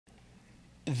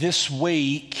this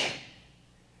week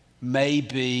may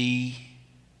be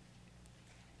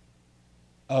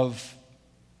of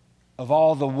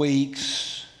all the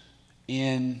weeks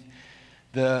in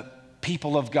the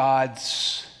people of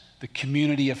God's, the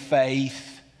community of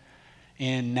faith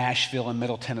in Nashville and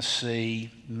Middle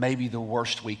Tennessee, maybe the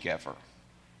worst week ever.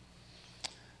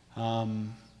 I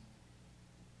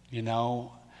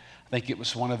think it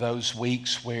was one of those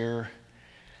weeks where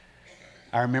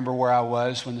I remember where I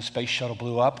was when the space shuttle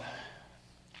blew up.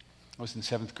 I was in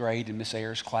 7th grade in Miss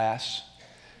Ayers' class.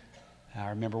 I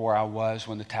remember where I was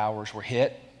when the towers were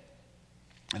hit.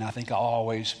 And I think I'll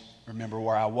always remember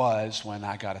where I was when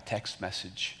I got a text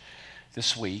message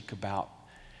this week about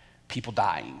people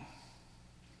dying.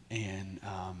 And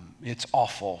it's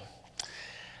awful.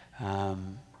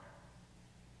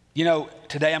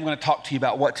 Today I'm going to talk to you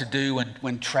about what to do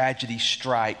when tragedy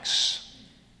strikes.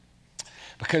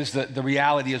 Because the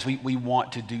reality is we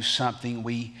want to do something.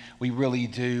 We really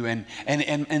do. And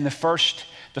the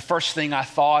first thing I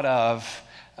thought of,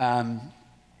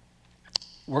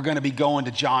 we're going to be going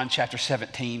to John chapter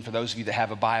 17 for those of you that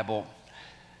have a Bible.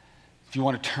 If you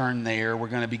want to turn there, we're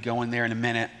going to be going there in a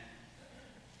minute.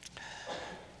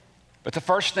 But the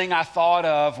first thing I thought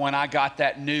of when I got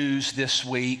that news this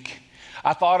week,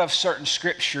 I thought of certain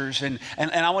scriptures, and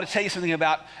I want to tell you something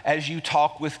about as you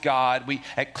talk with God.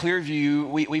 At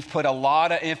ClearView, we've put a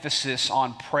lot of emphasis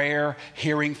on prayer,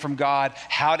 hearing from God,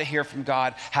 how to hear from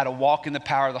God, how to walk in the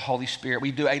power of the Holy Spirit.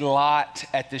 We do a lot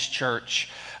at this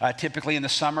church. Typically in the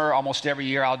summer, almost every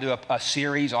year, I'll do a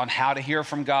series on how to hear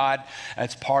from God.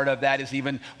 As part of that is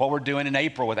even what we're doing in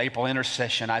April with April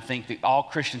Intercession. I think that all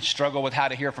Christians struggle with how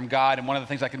to hear from God. And one of the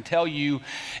things I can tell you,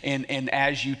 and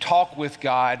as you talk with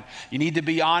God, you need to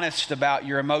be honest about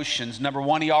your emotions. Number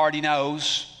one, he already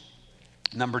knows.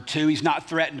 Number two, he's not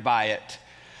threatened by it.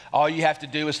 All you have to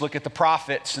do is look at the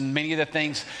prophets and many of the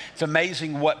things. It's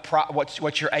amazing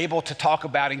what you're able to talk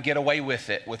about and get away with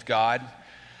it with God.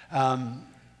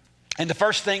 And the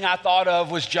first thing I thought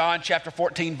of was John chapter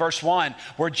 14, verse 1,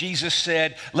 where Jesus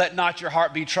said, "Let not your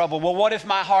heart be troubled." Well, what if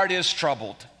my heart is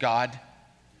troubled, God?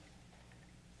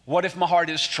 What if my heart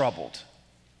is troubled?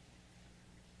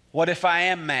 What if I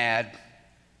am mad?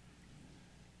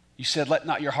 You said, "Let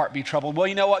not your heart be troubled." Well,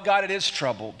 you know what, God? It is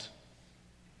troubled.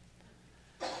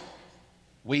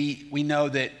 We know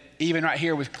that even right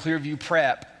here with ClearView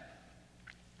Prep,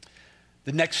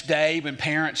 the next day when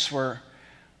parents were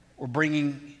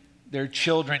bringing their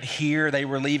children here, they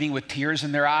were leaving with tears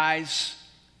in their eyes.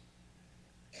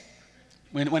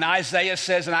 When Isaiah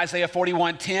says in Isaiah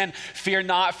 41:10, "Fear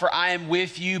not, for I am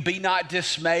with you. Be not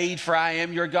dismayed, for I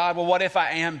am your God." Well, what if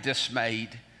I am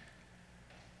dismayed?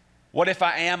 What if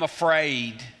I am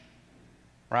afraid,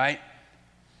 right?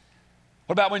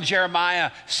 What about when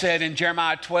Jeremiah said in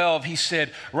Jeremiah 12, he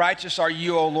said, "Righteous are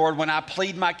you, O Lord, when I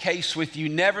plead my case with you.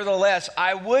 Nevertheless,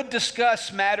 I would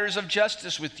discuss matters of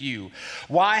justice with you.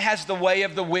 Why has the way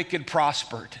of the wicked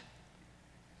prospered?"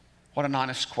 What an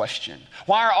honest question.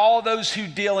 Why are all those who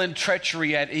deal in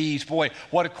treachery at ease? Boy,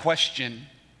 what a question.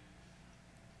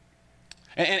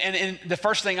 And the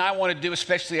first thing I want to do,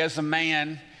 especially as a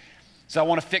man, is I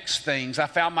want to fix things. I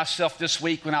found myself this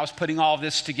week when I was putting all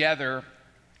this together,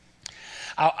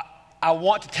 I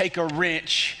want to take a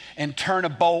wrench and turn a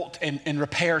bolt and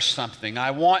repair something.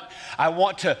 I want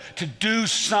to do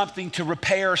something to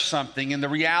repair something. And the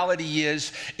reality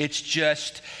is it's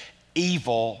just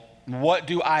evil. What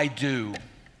do I do?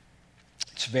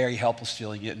 It's a very helpless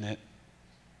feeling, isn't it?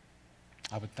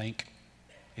 I would think.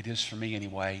 It is for me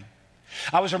anyway.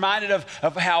 I was reminded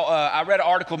of how I read an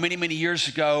article many, many years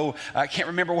ago. I can't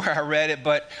remember where I read it,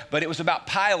 but it was about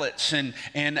pilots and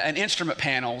instrument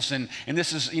panels. And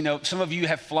this is, some of you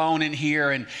have flown in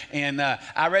here, and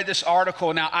I read this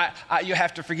article. Now, you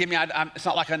have to forgive me. It's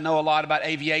not like I know a lot about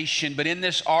aviation, but in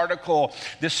this article,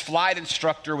 this flight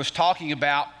instructor was talking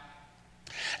about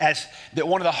that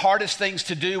one of the hardest things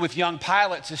to do with young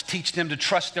pilots is teach them to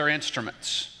trust their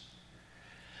instruments.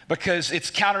 Because it's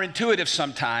counterintuitive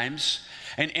sometimes.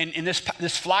 And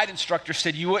this flight instructor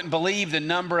said, you wouldn't believe the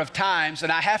number of times,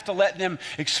 and I have to let them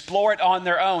explore it on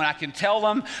their own. I can tell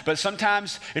them, but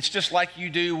sometimes it's just like you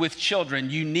do with children.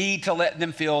 You need to let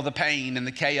them feel the pain and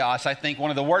the chaos. I think one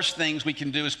of the worst things we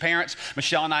can do as parents,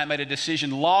 Michelle and I made a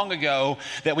decision long ago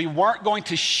that we weren't going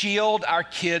to shield our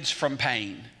kids from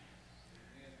pain.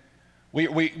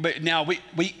 But now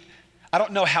I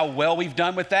don't know how well we've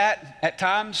done with that at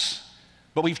times,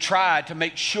 but we've tried to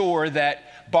make sure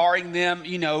that barring them,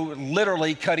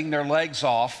 literally cutting their legs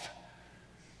off,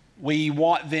 we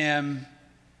want them,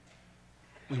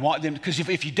 because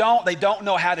if you don't, they don't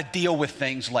know how to deal with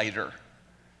things later,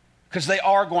 because they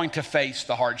are going to face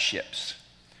the hardships.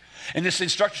 And this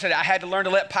instructor said, I had to learn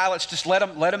to let pilots just let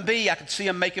them be. I could see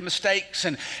them making mistakes.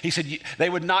 And he said they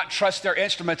would not trust their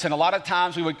instruments. And a lot of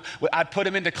times I'd put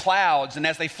them into clouds. And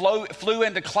as they flew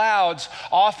into clouds,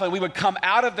 often we would come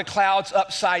out of the clouds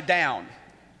upside down.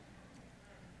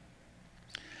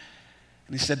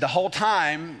 And he said the whole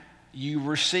time you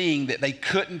were seeing that they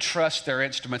couldn't trust their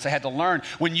instruments. They had to learn.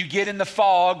 When you get in the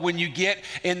fog, when you get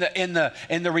in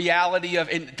the reality of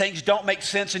things don't make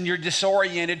sense and you're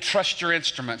disoriented, trust your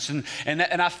instruments. And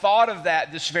I thought of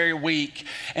that this very week.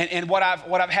 And what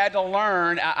I've had to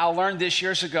learn, I learned this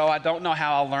years ago. I don't know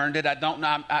how I learned it. I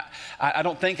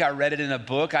don't think I read it in a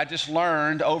book. I just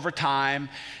learned over time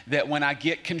that when I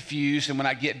get confused and when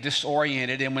I get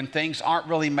disoriented and when things aren't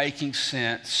really making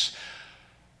sense,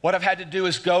 what I've had to do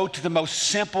is go to the most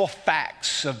simple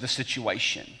facts of the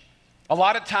situation. A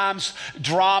lot of times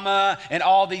drama and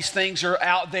all these things are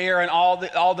out there and all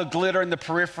the glitter in the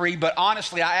periphery, but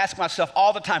honestly, I ask myself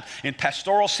all the time in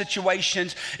pastoral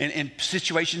situations and in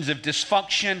situations of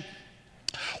dysfunction,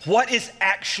 what is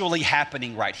actually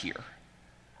happening right here?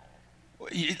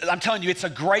 I'm telling you, it's a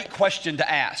great question to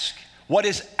ask. What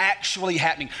is actually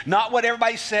happening? Not what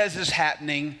everybody says is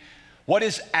happening, what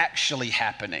is actually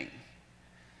happening?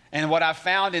 And what I've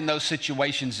found in those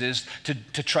situations is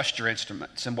to trust your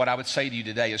instruments. And what I would say to you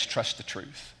today is trust the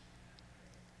truth.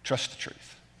 Trust the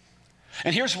truth.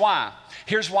 And here's why.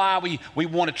 Here's why we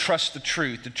want to trust the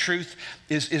truth. The truth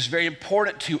is very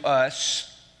important to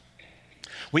us.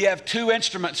 We have two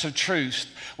instruments of truth.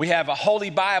 We have a Holy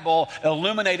Bible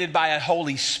illuminated by a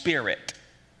Holy Spirit.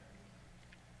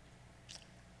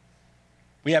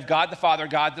 We have God the Father,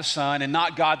 God the Son, and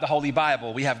not God the Holy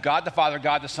Bible. We have God the Father,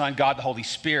 God the Son, God the Holy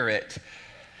Spirit.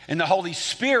 And the Holy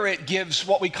Spirit gives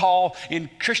what we call in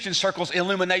Christian circles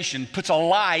illumination, puts a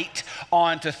light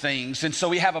onto things. And so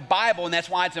we have a Bible, and that's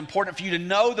why it's important for you to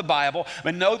know the Bible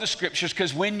and know the Scriptures,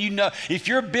 because when you know, if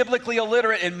you're biblically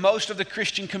illiterate, and most of the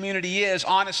Christian community is,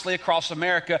 honestly, across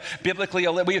America, biblically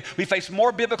illiterate. We face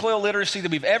more biblical illiteracy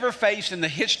than we've ever faced in the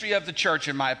history of the church,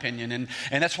 in my opinion. And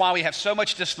that's why we have so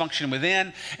much dysfunction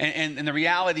within. And the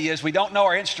reality is we don't know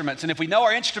our instruments. And if we know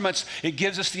our instruments, it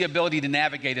gives us the ability to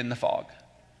navigate in the fog.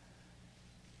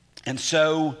 And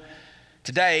so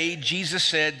today, Jesus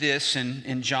said this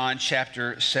in John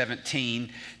chapter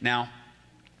 17. Now,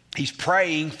 he's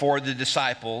praying for the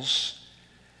disciples.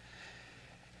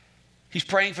 He's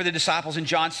praying for the disciples in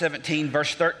John 17,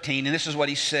 verse 13, and this is what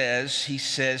he says. He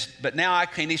says, but now I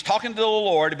came, he's talking to the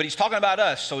Lord, but he's talking about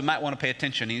us, so we might want to pay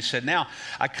attention. He said, now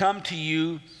I come to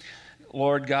you,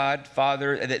 Lord God,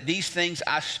 Father, that these things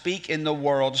I speak in the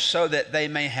world so that they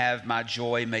may have my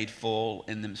joy made full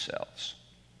in themselves.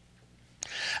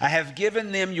 I have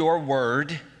given them your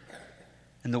word,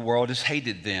 and the world has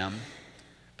hated them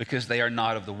because they are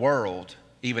not of the world,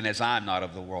 even as I'm not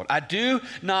of the world. I do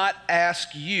not ask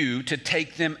you to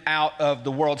take them out of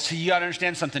the world. See, you got to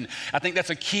understand something. I think that's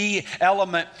a key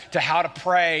element to how to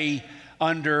pray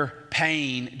under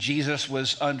pain. Jesus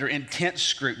was under intense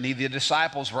scrutiny. The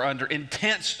disciples were under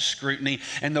intense scrutiny.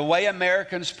 And the way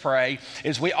Americans pray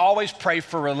is we always pray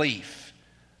for relief.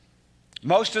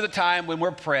 Most of the time when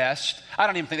we're pressed, I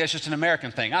don't even think that's just an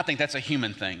American thing. I think that's a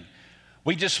human thing.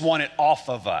 We just want it off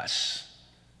of us.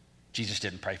 Jesus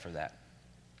didn't pray for that.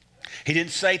 He didn't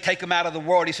say take them out of the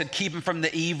world. He said keep them from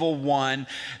the evil one.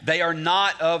 They are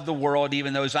not of the world,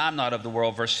 even though I'm not of the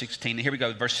world. Verse 16. Here we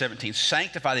go, verse 17.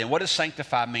 Sanctify them. What does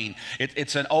sanctify mean?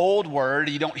 It's an old word.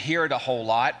 You don't hear it a whole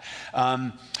lot,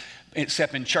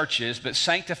 except in churches. But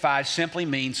sanctify simply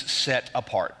means set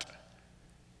apart.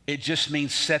 It just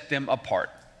means set them apart.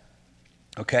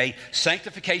 Okay?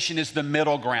 Sanctification is the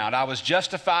middle ground. I was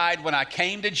justified when I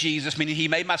came to Jesus, meaning he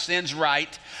made my sins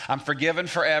right. I'm forgiven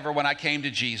forever when I came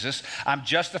to Jesus. I'm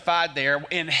justified there.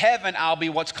 In heaven, I'll be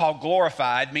what's called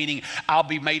glorified, meaning I'll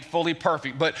be made fully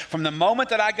perfect. But from the moment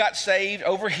that I got saved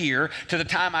over here to the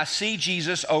time I see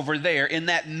Jesus over there, in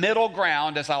that middle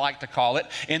ground, as I like to call it,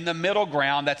 in the middle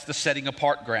ground, that's the setting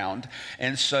apart ground.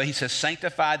 And so he says,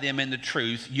 sanctify them in the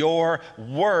truth. Your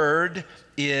word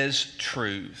is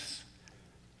truth.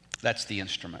 That's the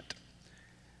instrument.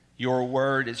 Your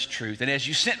word is truth. And as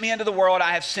you sent me into the world,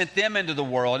 I have sent them into the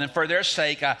world. And for their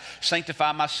sake, I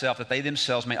sanctify myself, that they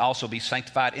themselves may also be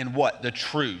sanctified in what? The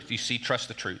truth. You see, trust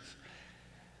the truth.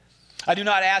 I do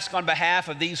not ask on behalf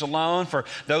of these alone,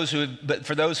 but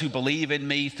for those who believe in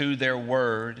me through their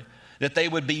word, that they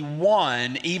would be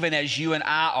one, even as you and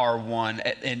I are one,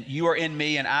 and you are in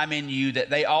me and I'm in you, that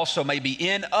they also may be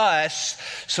in us,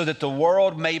 so that the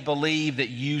world may believe that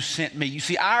you sent me. You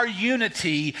see, our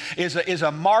unity is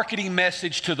a marketing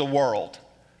message to the world.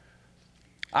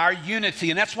 Our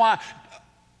unity, and that's why,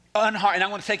 and I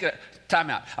want to time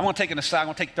out. I'm going to take an aside. I'm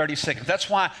going to take 30 seconds. That's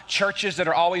why churches that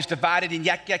are always divided and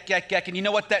yak, yak, yak, yak, and you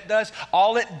know what that does?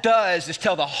 All it does is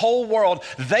tell the whole world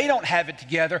they don't have it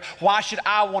together. Why should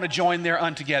I want to join their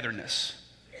untogetherness?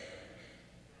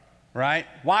 Right?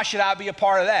 Why should I be a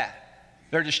part of that?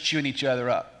 They're just chewing each other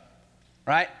up.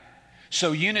 Right?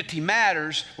 So unity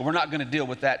matters, but we're not going to deal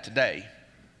with that today.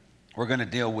 We're going to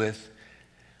deal with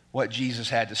what Jesus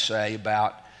had to say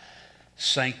about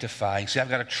sanctifying. See, I've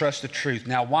got to trust the truth.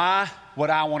 Now, why would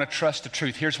I want to trust the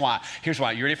truth? Here's why. Here's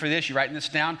why. You ready for this? You writing this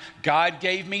down? God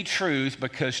gave me truth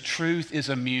because truth is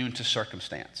immune to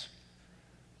circumstance.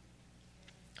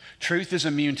 Truth is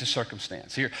immune to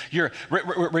circumstance.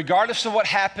 Regardless of what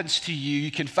happens to you, you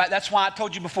can fight. That's why I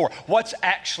told you before, what's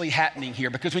actually happening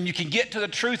here. Because when you can get to the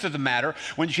truth of the matter,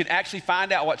 when you can actually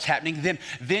find out what's happening,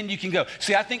 then you can go.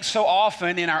 See, I think so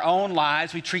often in our own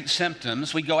lives, we treat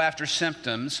symptoms. We go after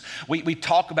symptoms. We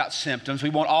talk about symptoms. We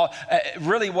want all,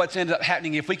 really what's ended up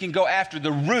happening, if we can go after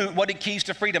the root, what did Keys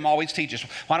to Freedom always teach us?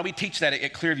 Why don't we teach that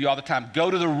at ClearView all the time?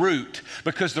 Go to the root,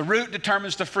 because the root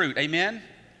determines the fruit. Amen?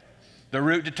 The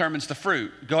root determines the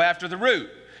fruit. Go after the root.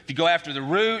 If you go after the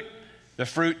root, the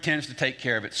fruit tends to take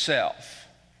care of itself,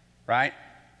 right?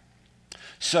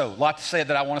 So, a lot to say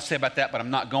that I want to say about that, but I'm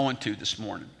not going to this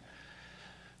morning.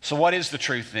 So what is the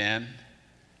truth then?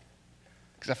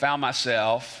 Because I found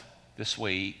myself this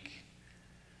week,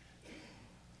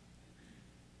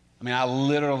 I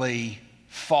literally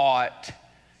fought,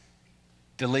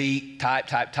 delete, type,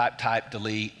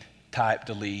 delete, type,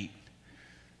 delete.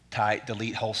 Type,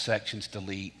 delete whole sections,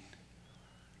 delete.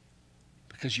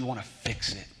 Because you want to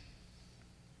fix it.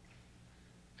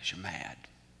 Because you're mad.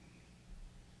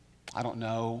 I don't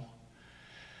know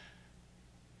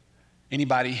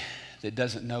anybody that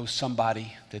doesn't know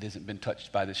somebody that hasn't been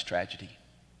touched by this tragedy.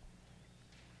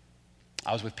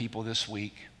 I was with people this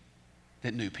week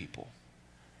that knew people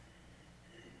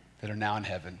that are now in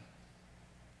heaven.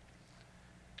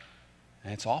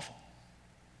 And it's awful.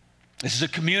 This is a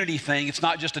community thing. It's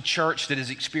not just a church that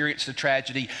has experienced a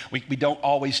tragedy. We don't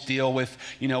always deal with,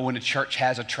 when a church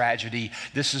has a tragedy.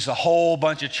 This is a whole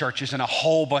bunch of churches and a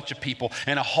whole bunch of people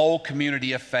and a whole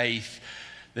community of faith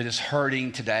that is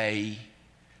hurting today.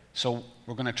 So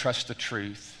we're going to trust the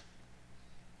truth.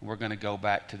 We're going to go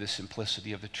back to the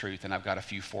simplicity of the truth. And I've got a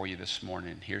few for you this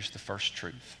morning. Here's the first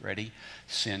truth. Ready?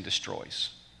 Sin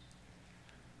destroys.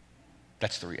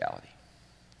 That's the reality.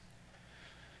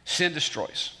 Sin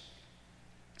destroys.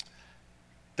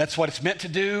 That's what it's meant to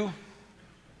do.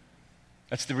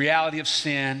 That's the reality of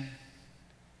sin.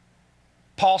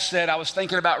 Paul said, I was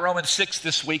thinking about Romans 6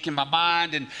 this week in my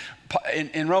mind, and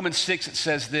in Romans 6 it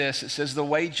says this. It says, the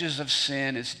wages of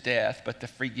sin is death, but the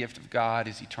free gift of God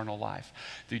is eternal life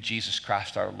through Jesus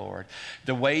Christ our Lord.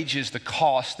 The wages, the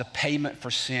cost, the payment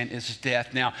for sin is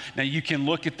death. Now you can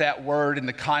look at that word in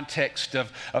the context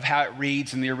of how it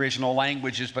reads in the original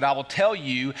languages, but I will tell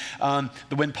you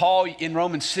that when Paul in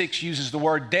Romans 6 uses the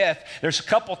word death, there's a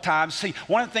couple times. See,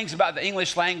 one of the things about the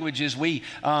English language is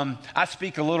I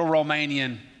speak a little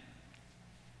Romanian,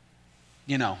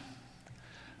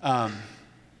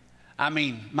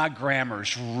 my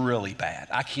grammar's really bad.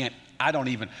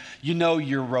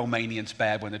 Your Romanian's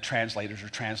bad when the translators are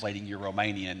translating your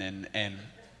Romanian,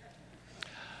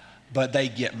 but they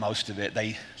get most of it.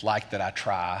 They like that I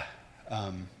try.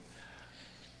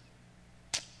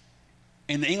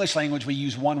 In the English language, we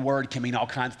use one word can mean all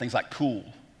kinds of things, like cool.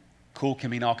 Cool can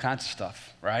mean all kinds of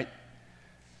stuff, right?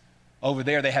 Over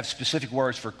there, they have specific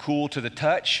words for cool to the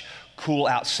touch, cool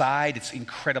outside. It's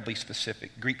incredibly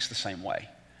specific. Greek's the same way.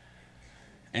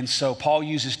 And so Paul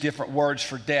uses different words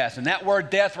for death. And that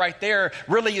word death right there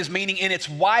really is meaning in its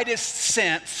widest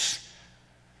sense.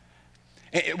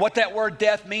 What that word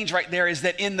death means right there is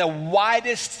that in the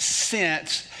widest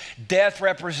sense, death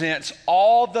represents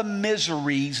all the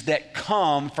miseries that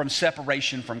come from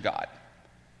separation from God.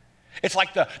 It's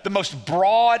like the most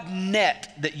broad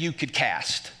net that you could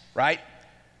cast, right?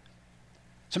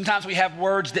 Sometimes we have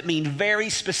words that mean very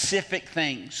specific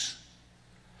things.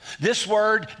 This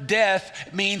word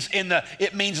death means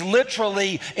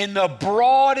literally in the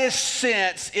broadest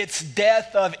sense, it's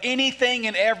death of anything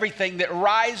and everything that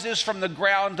rises from the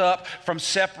ground up from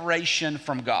separation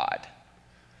from God.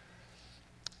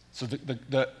 So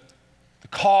the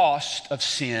cost of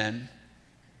sin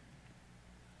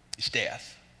is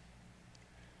death.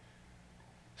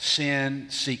 Sin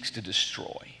seeks to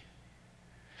destroy.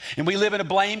 And we live in a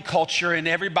blame culture, and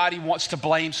everybody wants to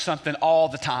blame something all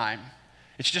the time.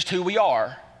 It's just who we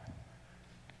are.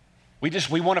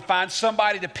 We want to find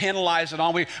somebody to penalize it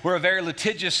on. We're a very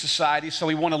litigious society, so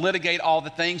we want to litigate all the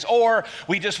things. Or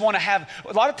we just want to have,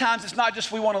 a lot of times it's not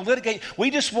just we want to litigate.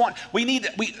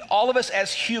 All of us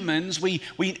as humans, we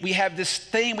have this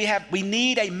thing, we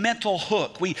need a mental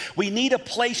hook. We need a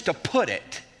place to put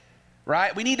it.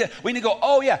 Right? We need to go,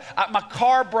 oh yeah, my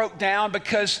car broke down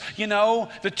because,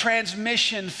 the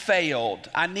transmission failed.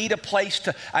 I need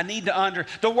to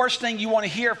the worst thing you want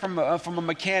to hear from a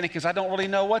mechanic is, I don't really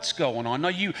know what's going on.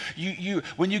 No,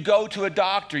 when you go to a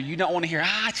doctor, you don't want to hear,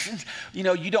 you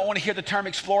don't want to hear the term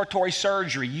exploratory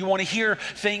surgery. You want to hear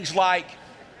things like,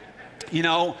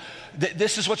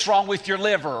 this is what's wrong with your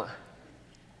liver.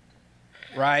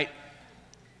 Right?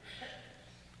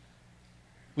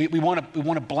 We want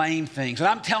to blame things. And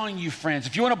I'm telling you, friends,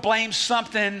 if you want to blame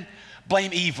something,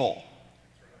 blame evil.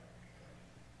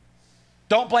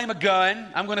 Don't blame a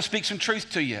gun. I'm going to speak some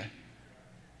truth to you.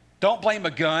 Don't blame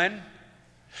a gun.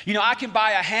 I can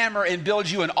buy a hammer and build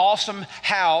you an awesome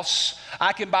house.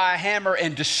 I can buy a hammer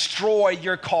and destroy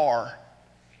your car.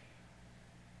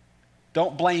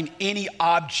 Don't blame any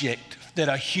object that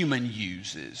a human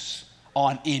uses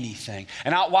on anything.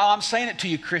 And while I'm saying it to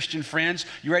you, Christian friends,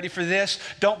 you ready for this?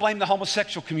 Don't blame the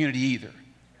homosexual community either.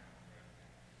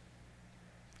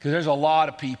 Because there's a lot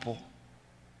of people.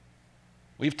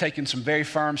 We've taken some very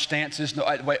firm stances. No,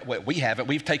 wait, we haven't.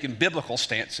 We've taken biblical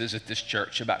stances at this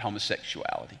church about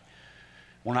homosexuality.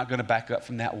 We're not going to back up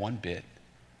from that one bit.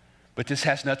 But this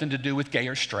has nothing to do with gay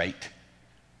or straight.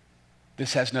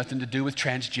 This has nothing to do with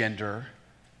transgender.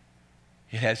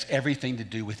 It has everything to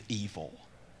do with evil.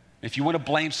 If you want to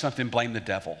blame something, blame the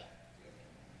devil.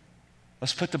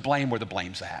 Let's put the blame where the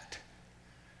blame's at.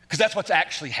 Because that's what's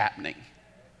actually happening.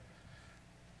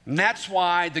 And that's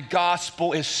why the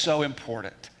gospel is so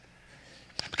important.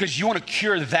 Because you want to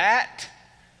cure that,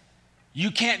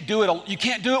 you can't do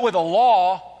it with a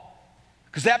law,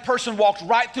 because that person walked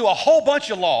right through a whole bunch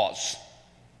of laws.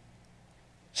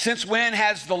 Since when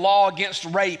has the law against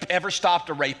rape ever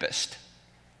stopped a rapist?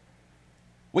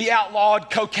 We outlawed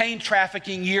cocaine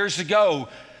trafficking years ago.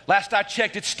 Last I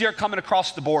checked, it's still coming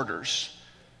across the borders.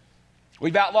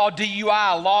 We've outlawed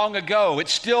DUI long ago.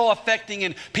 It's still affecting,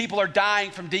 and people are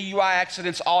dying from DUI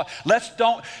accidents.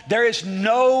 There is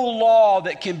no law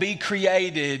that can be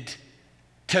created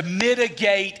to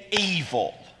mitigate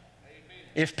evil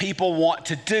if people want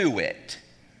to do it.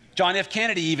 John F.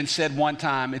 Kennedy even said one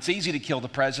time, it's easy to kill the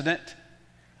president.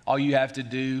 All you have to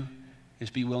do is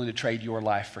be willing to trade your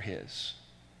life for his.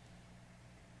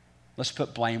 Let's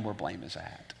put blame where blame is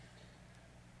at.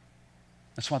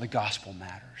 That's why the gospel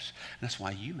matters. And that's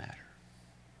why you matter.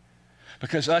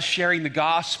 Because us sharing the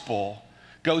gospel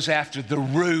goes after the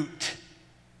root.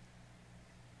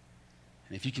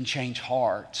 And if you can change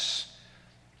hearts,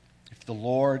 if the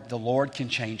Lord can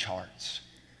change hearts.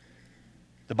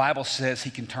 The Bible says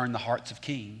he can turn the hearts of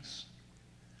kings.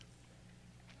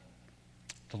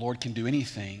 The Lord can do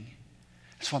anything.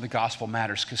 That's why the gospel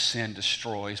matters, because sin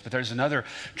destroys. But there's another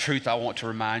truth I want to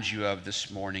remind you of this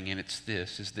morning, and it's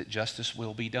this, is that justice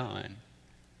will be done.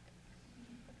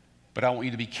 But I want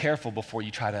you to be careful before you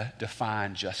try to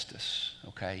define justice,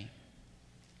 okay?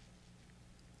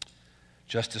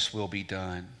 Justice will be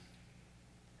done.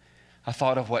 I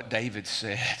thought of what David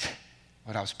said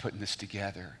when I was putting this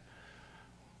together.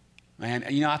 Man,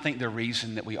 I think the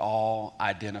reason that we all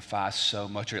identify so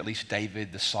much, or at least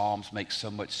David, the Psalms make so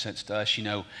much sense to us,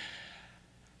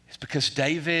 is because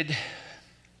David,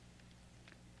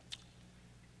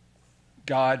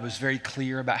 God was very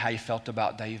clear about how he felt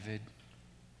about David.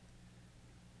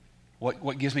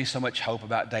 What gives me so much hope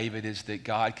about David is that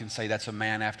God can say that's a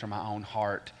man after my own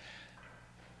heart.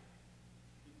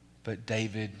 But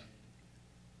David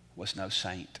was no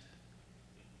saint.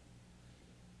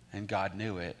 And God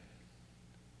knew it.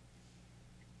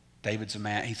 David's a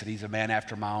man, he said, he's a man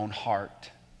after my own heart.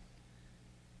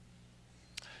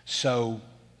 So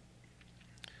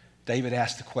David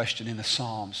asked the question in the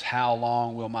Psalms, how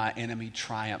long will my enemy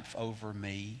triumph over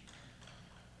me?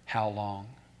 How long?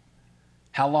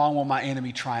 How long will my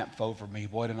enemy triumph over me?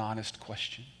 What an honest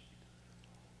question.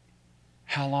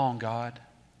 How long, God?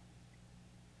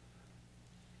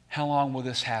 How long will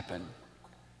this happen?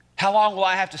 How long will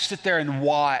I have to sit there and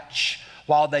watch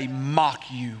while they mock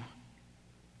you?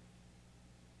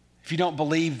 If you don't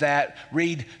believe that,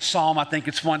 read Psalm, I think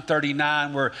it's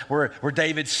 139, where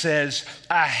David says,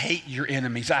 I hate your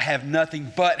enemies. I have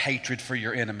nothing but hatred for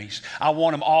your enemies. I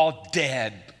want them all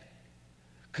dead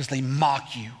because they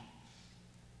mock you.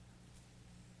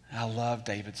 And I love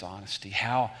David's honesty.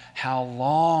 How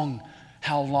long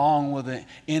will the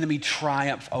enemy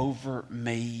triumph over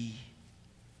me?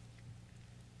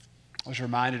 I was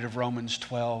reminded of Romans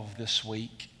 12 this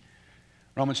week.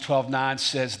 Romans 12:9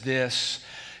 says this,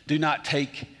 "Do not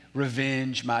take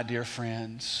revenge, my dear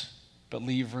friends, but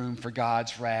leave room for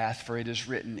God's wrath, for it is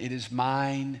written, 'It is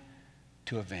mine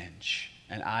to avenge,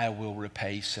 and I will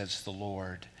repay,' says the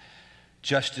Lord."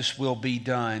 Justice will be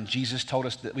done. Jesus told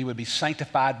us that we would be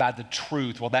sanctified by the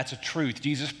truth. Well, that's a truth.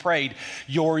 Jesus prayed,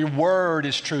 "Your word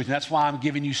is truth." And that's why I'm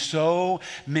giving you so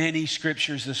many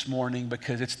scriptures this morning,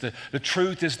 because it's the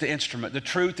truth is the instrument. The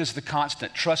truth is the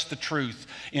constant. Trust the truth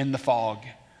in the fog.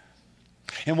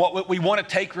 And what we want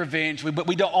to take revenge, but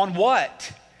we don't, on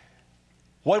what?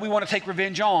 What do we want to take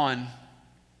revenge on? I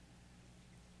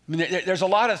mean, there's a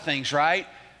lot of things, right?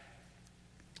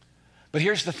 But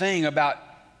here's the thing about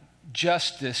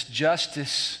justice.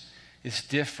 Justice is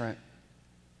different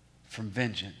from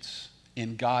vengeance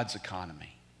in God's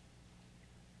economy,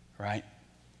 right?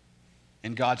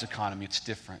 In God's economy, it's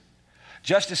different.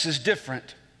 Justice is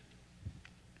different.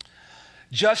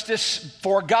 Justice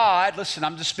for God, listen,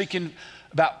 I'm just speaking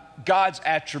about God's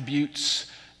attributes.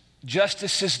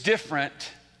 Justice is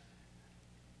different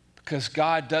because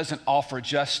God doesn't offer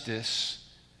justice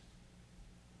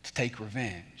to take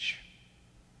revenge.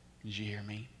 Did you hear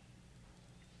me?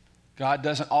 God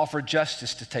doesn't offer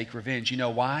justice to take revenge. You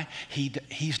know why?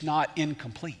 He's not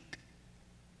incomplete.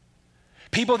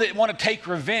 People that want to take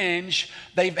revenge,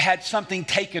 they've had something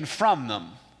taken from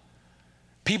them.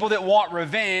 People that want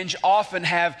revenge often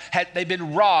they've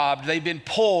been robbed, they've been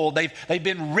pulled, they've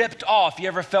been ripped off. You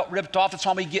ever felt ripped off? That's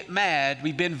why we get mad.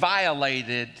 We've been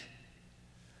violated.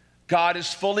 God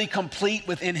is fully complete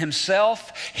within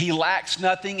himself. He lacks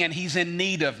nothing and he's in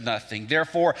need of nothing.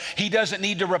 Therefore, he doesn't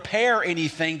need to repair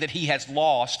anything that he has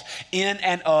lost in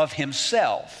and of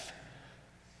himself.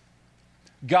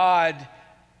 God's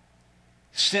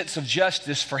sense of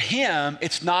justice for him,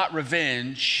 it's not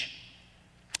revenge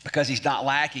because he's not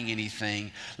lacking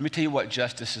anything. Let me tell you what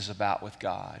justice is about with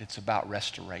God. It's about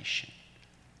restoration.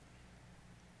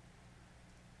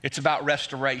 It's about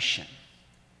restoration.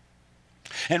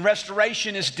 And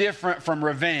restoration is different from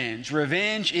revenge.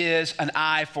 Revenge is an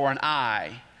eye for an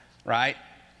eye, right?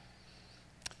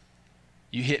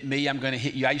 You hit me, I'm going to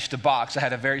hit you. I used to box. I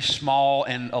had a very small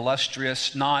and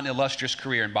non-illustrious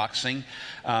career in boxing.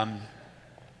 But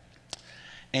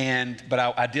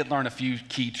I did learn a few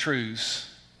key truths.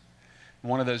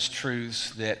 One of those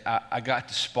truths that I got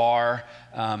to spar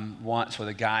once with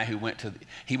a guy who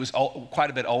he was quite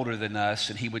a bit older than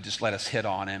us, and he would just let us hit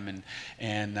on him.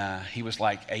 And he was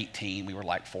like 18, we were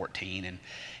like 14, and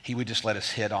he would just let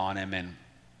us hit on him.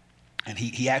 And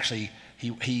he actually,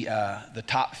 the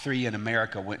top 3 in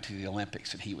America went to the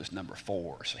Olympics, and he was number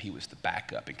 4, so he was the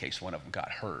backup in case one of them got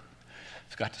hurt.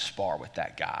 So I got to spar with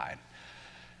that guy.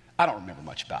 I don't remember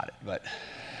much about it, but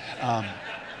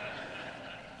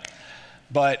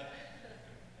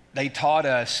they taught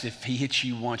us if he hits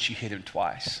you once, you hit him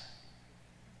twice.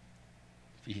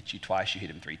 If he hits you twice, you hit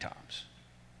him 3 times,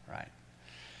 right?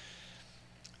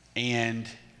 And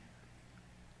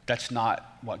that's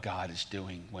not what God is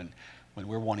doing when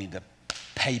we're wanting to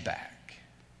pay back.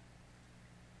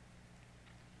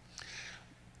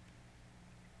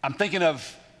 I'm thinking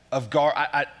of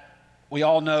we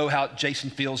all know how Jason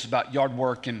feels about yard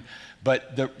work,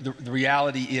 but the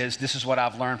reality is, this is what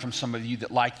I've learned from some of you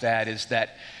that like that, is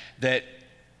that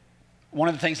one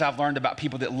of the things I've learned about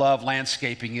people that love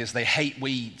landscaping is they hate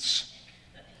weeds.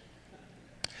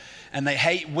 And they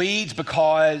hate weeds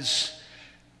because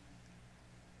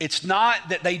it's not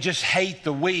that they just hate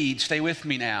the weeds. Stay with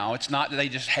me now. It's not that they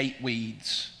just hate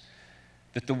weeds,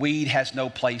 that the weed has no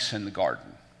place in the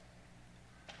garden.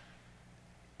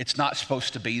 It's not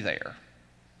supposed to be there,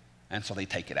 and so they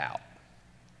take it out.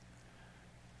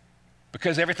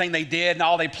 Because everything they did and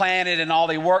all they planted and all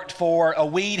they worked for, a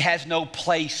weed has no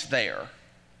place there.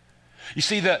 You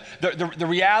see, the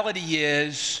reality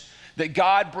is that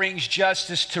God brings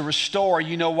justice to restore.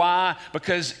 You know why?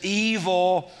 Because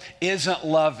evil isn't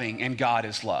loving and God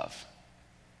is love.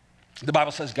 The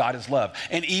Bible says God is love,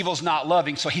 and evil's not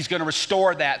loving, so he's going to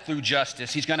restore that through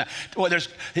justice. He's going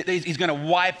to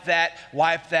wipe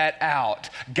that out.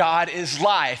 God is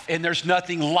life, and there's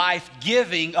nothing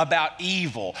life-giving about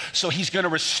evil, so he's going to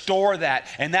restore that,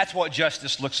 and that's what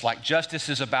justice looks like. Justice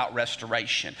is about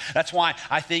restoration. That's why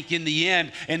I think in the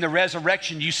end, in the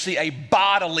resurrection, you see a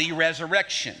bodily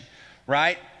resurrection,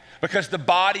 right? Because the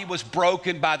body was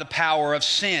broken by the power of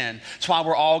sin. That's why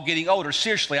we're all getting older.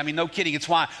 Seriously, I mean, no kidding. It's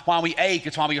why we ache.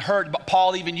 It's why we hurt. But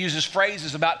Paul even uses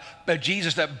phrases about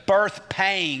Jesus, that birth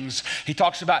pangs. He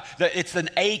talks about that it's an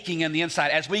aching in the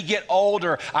inside. As we get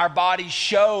older, our bodies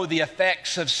show the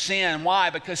effects of sin.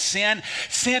 Why? Because sin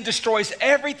destroys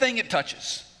everything it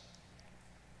touches.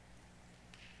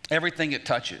 everything it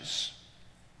touches.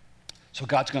 So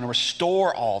God's going to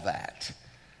restore all that,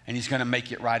 and he's going to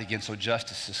make it right again. So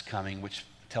justice is coming, which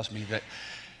tells me that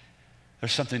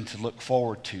there's something to look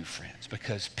forward to, friends,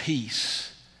 because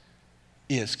peace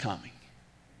is coming.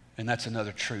 And that's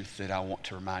another truth that I want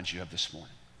to remind you of this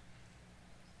morning.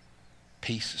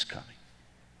 Peace is coming.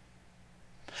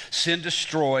 Sin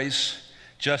destroys,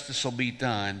 justice will be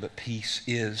done, but peace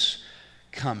is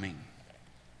coming.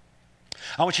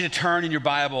 I want you to turn in your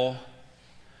Bible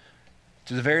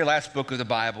to the very last book of the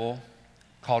Bible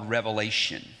called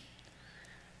Revelation,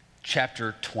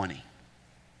 chapter 20.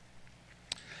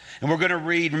 And we're going to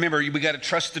read, remember, we got to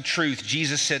trust the truth.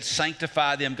 Jesus said,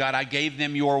 sanctify them. God, I gave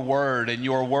them your word, and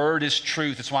your word is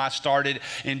truth. That's why I started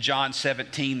in John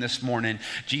 17 this morning.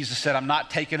 Jesus said, I'm not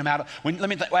taking them out.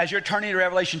 As you're turning to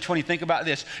Revelation 20, think about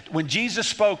this. When Jesus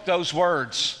spoke those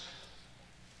words,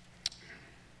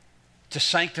 to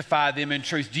sanctify them in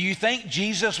truth. Do you think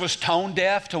Jesus was tone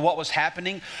deaf to what was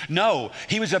happening? No,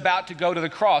 he was about to go to the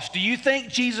cross. Do you think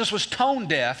Jesus was tone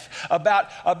deaf about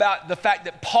the fact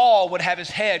that Paul would have his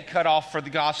head cut off for the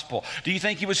gospel? Do you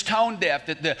think he was tone deaf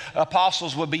that the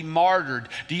apostles would be martyred?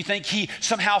 Do you think he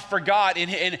somehow forgot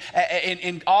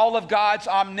in all of God's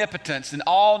omnipotence and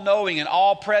all-knowing and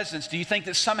all-presence? Do you think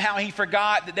that somehow he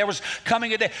forgot that there was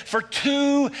coming a day? For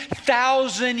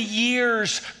 2,000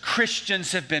 years,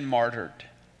 Christians have been martyred.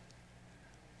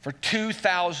 For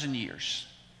 2,000 years.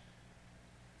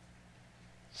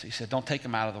 So he said, don't take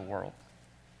them out of the world.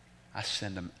 I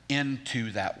send them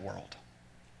into that world.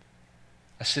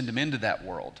 I send them into that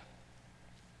world.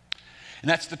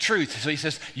 And that's the truth. So he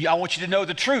says, I want you to know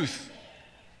the truth.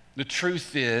 The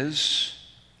truth is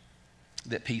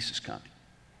that peace is coming.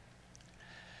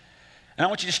 And I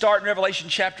want you to start in Revelation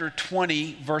chapter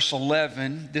 20, verse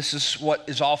 11. This is what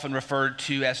is often referred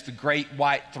to as the great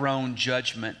white throne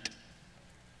judgment.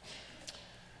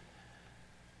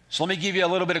 So let me give you a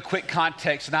little bit of quick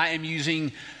context. And I am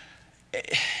using,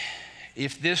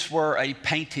 if this were a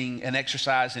painting, an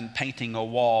exercise in painting a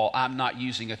wall, I'm not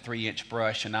using a 3-inch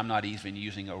brush, and I'm not even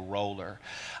using a roller.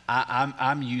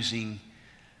 I'm using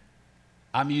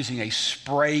a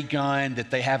spray gun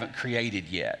that they haven't created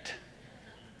yet.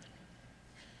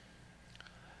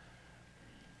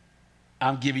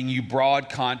 I'm giving you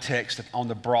broad context on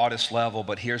the broadest level,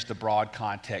 but here's the broad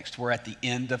context. We're at the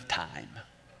end of time,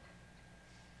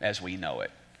 as we know it,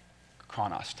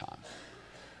 Chronos time.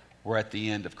 We're at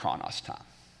the end of Chronos time.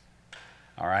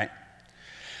 All right?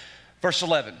 Verse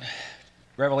 11,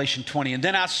 Revelation 20. And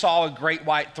then I saw a great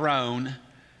white throne,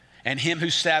 and him who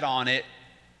sat on it,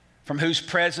 from whose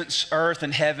presence earth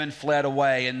and heaven fled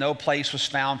away, and no place was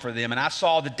found for them. And I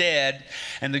saw the dead,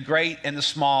 and the great and the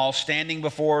small, standing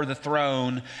before the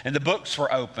throne, and the books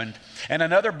were opened. And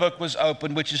another book was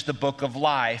opened, which is the book of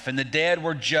life. And the dead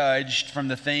were judged from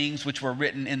the things which were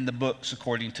written in the books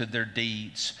according to their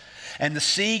deeds. And the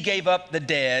sea gave up the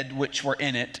dead which were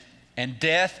in it, and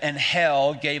death and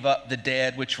hell gave up the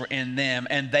dead which were in them,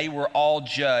 and they were all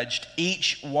judged,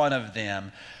 each one of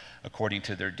them, according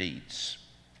to their deeds.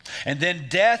 And then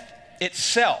death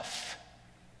itself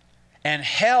and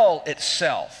hell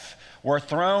itself were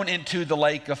thrown into the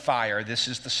lake of fire. This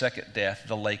is the second death,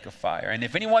 the lake of fire. And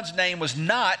if anyone's name was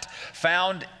not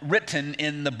found written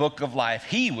in the book of life,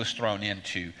 he was thrown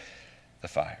into the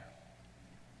fire.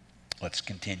 Let's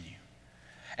continue.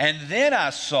 And then I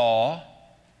saw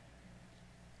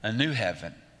a new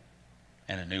heaven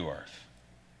and a new earth.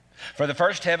 For the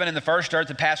first heaven and the first earth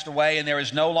had passed away, and there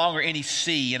is no longer any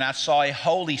sea. And I saw a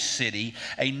holy city,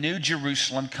 a new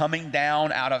Jerusalem, coming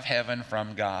down out of heaven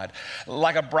from God,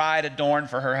 like a bride adorned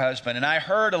for her husband. And I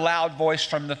heard a loud voice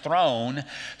from the throne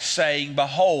saying,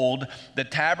 behold, the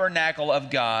tabernacle of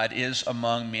God is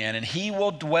among men, and he will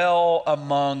dwell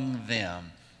among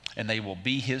them, and they will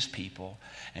be his people,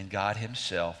 and God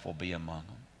himself will be among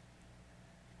them.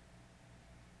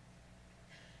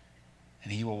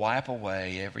 And he will wipe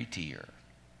away every tear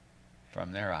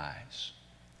from their eyes.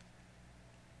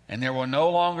 And there will no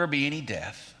longer be any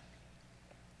death.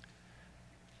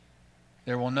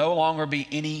 There will no longer be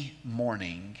any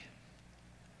mourning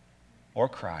or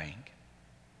crying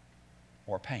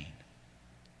or pain.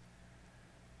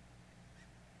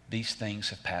 These things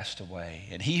have passed away.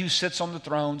 And he who sits on the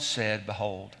throne said,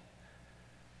 behold,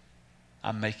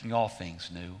 I'm making all things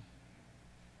new.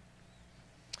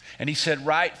 And he said,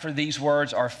 write, for these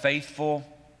words are faithful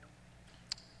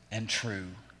and true.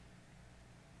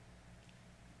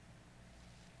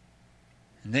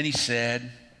 And then he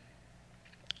said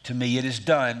to me, it is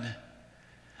done.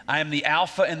 I am the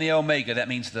Alpha and the Omega. That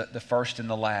means the first and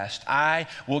the last. I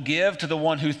will give to the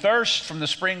one who thirsts from the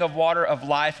spring of water of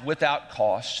life without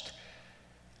cost.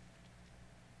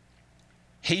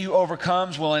 He who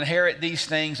overcomes will inherit these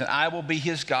things, and I will be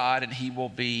his God, and he will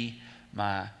be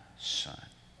my son.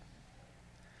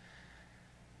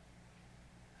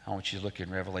 I want you to look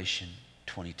in Revelation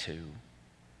 22,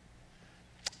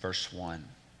 verse 1.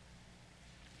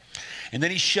 And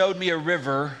then he showed me a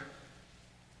river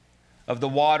of the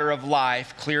water of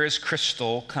life, clear as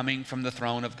crystal, coming from the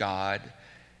throne of God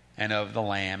and of the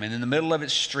Lamb. And in the middle of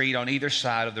its street, on either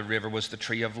side of the river, was the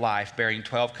tree of life, bearing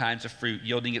 12 kinds of fruit,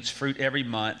 yielding its fruit every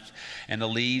month. And the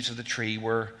leaves of the tree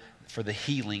were for the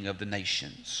healing of the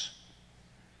nations.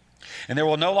 And there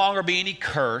will no longer be any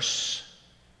curse,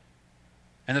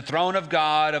 and the throne of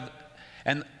God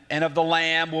and of the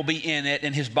Lamb will be in it,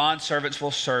 and his bondservants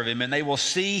will serve him, and they will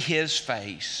see his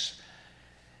face,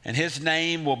 and his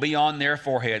name will be on their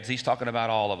foreheads. He's talking about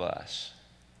all of us.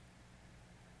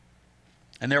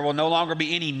 And there will no longer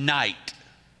be any night,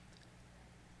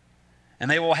 and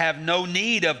they will have no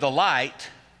need of the light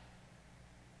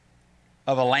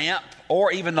of a lamp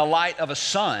or even the light of a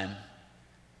sun,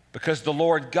 because the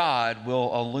Lord God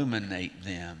will illuminate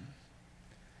them,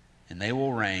 and they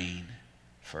will reign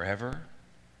forever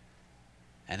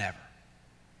and ever.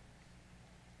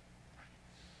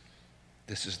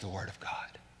 This is the word of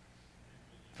God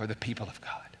for the people of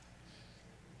God,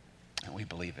 and we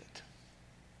believe it.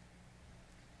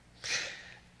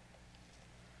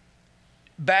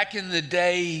 Back in the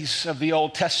days of the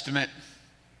Old Testament,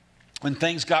 when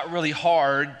things got really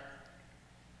hard,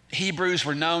 Hebrews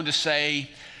were known to say,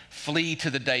 "Flee to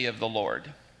the day of the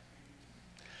Lord."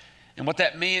 And what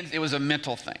that means, it was a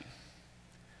mental thing.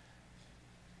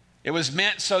 It was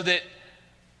meant so that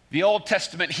the Old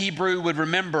Testament Hebrew would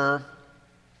remember,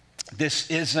 this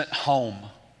isn't home.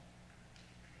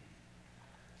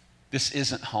 This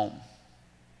isn't home.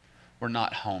 We're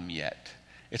not home yet.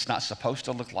 It's not supposed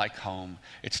to look like home.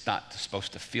 It's not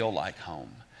supposed to feel like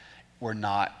home. We're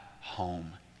not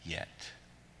home yet.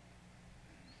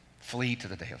 Flee to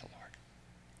the day of the Lord.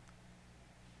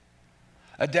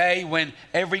 A day when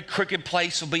every crooked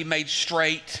place will be made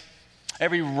straight,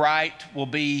 every right will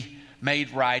be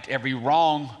made right, every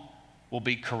wrong will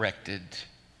be corrected,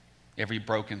 every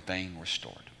broken thing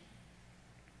restored.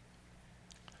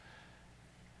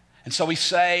 And so we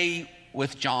say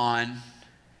with John,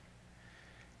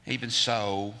 even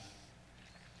so,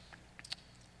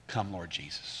 come Lord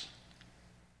Jesus.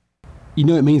 You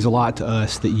know, it means a lot to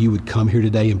us that you would come here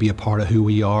today and be a part of who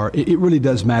we are. It really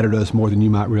does matter to us more than you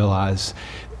might realize.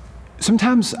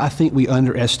 Sometimes I think we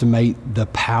underestimate the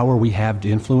power we have to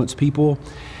influence people.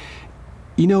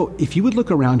 You know, if you would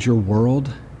look around your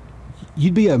world,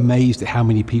 you'd be amazed at how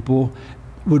many people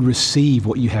would receive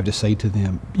what you have to say to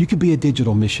them. You could be a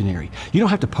digital missionary. You don't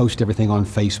have to post everything on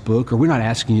Facebook, or we're not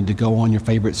asking you to go on your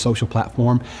favorite social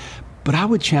platform, but I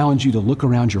would challenge you to look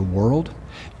around your world.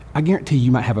 I guarantee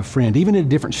you might have a friend, even in a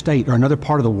different state or another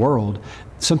part of the world.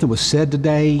 Something was said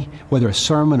today, whether a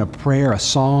sermon, a prayer, a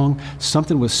song,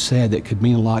 something was said that could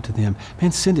mean a lot to them.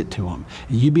 Man, send it to them.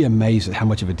 You'd be amazed at how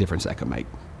much of a difference that could make.